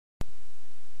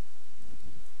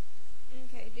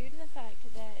fact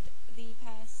that the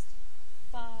past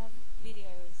 5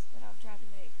 videos that I've tried to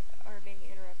make are being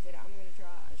interrupted, I'm going to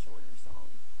try a shorter song,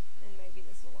 and maybe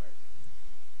this will work.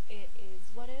 It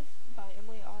is What If by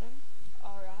Emilie Autumn.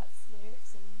 All writes,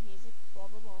 lyrics, and music, blah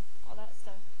blah blah, all that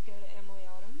stuff. Go to Emilie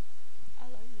Autumn. I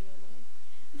love you, Emily.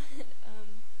 But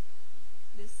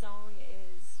this song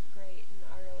is great, and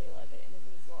I really love it, and it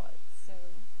means a lot. So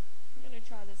I'm gonna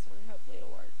try this one, and hopefully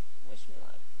it'll work. Wish me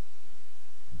luck.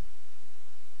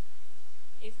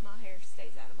 If my hair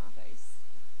stays out of my face.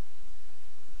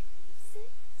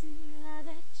 Sitting on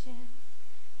that chair,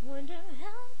 wonder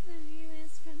how the view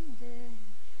is from there.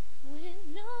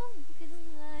 Wouldn't know what it's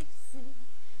like to sit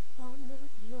on the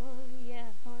floor,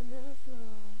 yeah, on the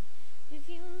floor. If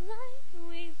you like the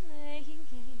way we play a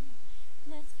game,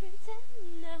 let's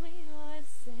pretend that we are the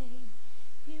same.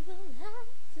 You will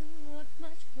have to look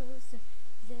much closer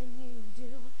than you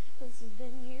do, closer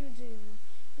than you do.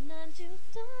 And I'm too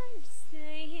tired to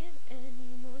stay here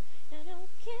anymore. I don't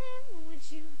care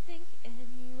what you think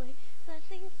anyway. I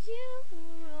think you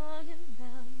were wrong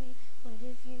about me. What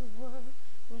if you were?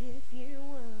 What if you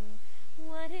were?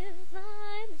 What if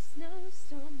I'm a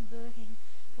snowstorm burning?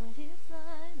 What if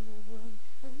I'm a world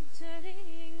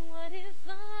unturning? What if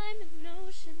I'm an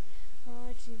ocean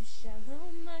far too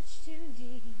shallow, much too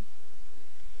deep?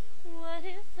 What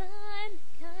if I'm a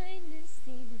kindness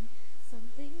demon,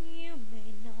 something you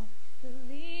may not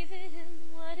believe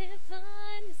in? What if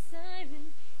I'm a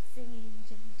siren singing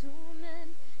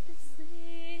gentlemen to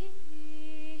sing?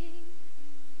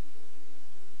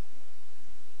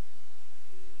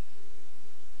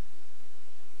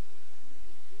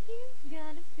 You've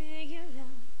gotta figure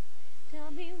out,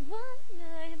 tell me what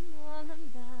I am all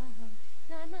about.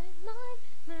 I might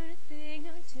learn a thing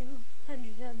or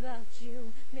 200 about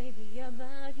you, maybe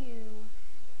about you.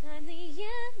 I'm the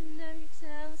end of your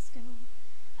telescope.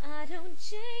 I don't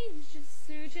change to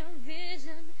suit your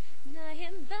vision, and I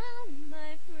am bound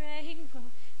by a praying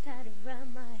rope, tied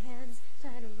around my hands,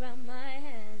 tied around my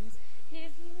hands.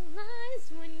 If you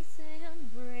lies when you say I'm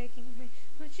breaking free,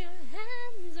 put your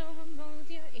hands over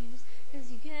both your ears, 'cause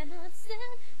you cannot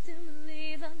stand to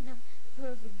believe I'm not the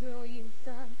perfect girl you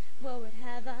thought. What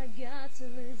have I got to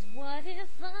lose? What if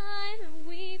I'm a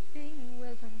weeping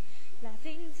willow,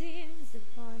 laughing tears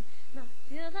upon my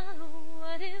pillow?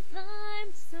 What if I'm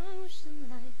a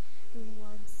socialite who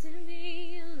wants to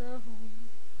be alone?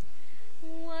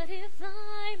 What if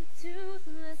I'm a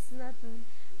toothless leopard?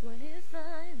 What if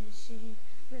I'm a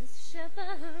sheepless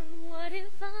shepherd? What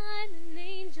if I'm an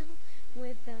angel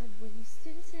without wings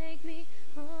to take me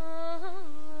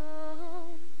home?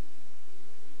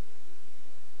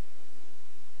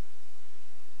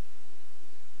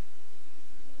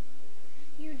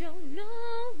 You don't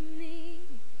know me,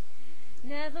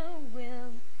 never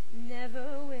will,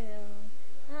 never will.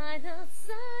 I'm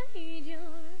outside your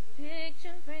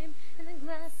picture frame, and the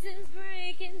glass is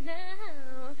breaking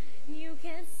down. You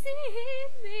can't see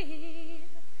me,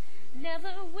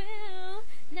 never will,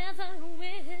 never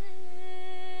will.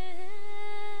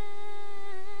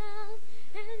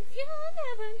 And you're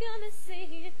never gonna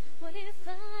see it. What if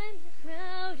I'm a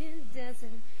crowded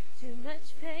desert? Too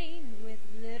much pain with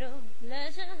little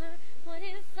pleasure. What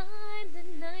if I'm the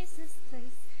nicest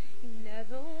place you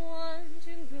never want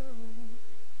to go?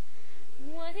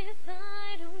 What if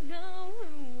I don't know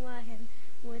who I am?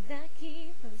 Would that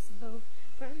keep us both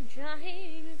from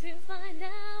trying to find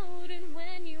out? And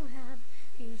when you have,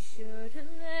 be sure to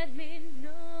let me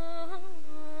know.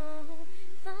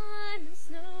 If I'm a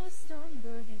snowstorm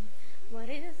burning, what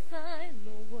if I'm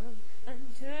a world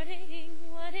unturning?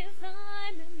 What if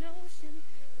I'm an ocean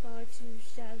far too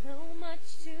shallow,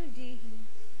 much too deep?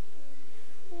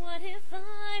 What if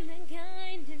I'm a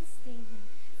kindness demon,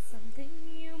 something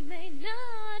you may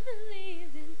not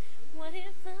believe in? What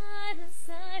if I'm a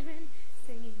siren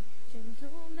singing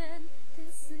gentlemen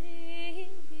to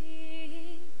sing?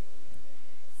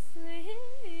 Sing,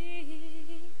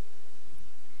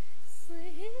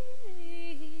 sing.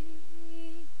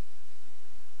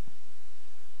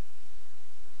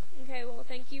 Okay, well,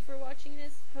 thank you for watching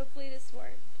this. Hopefully this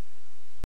worked.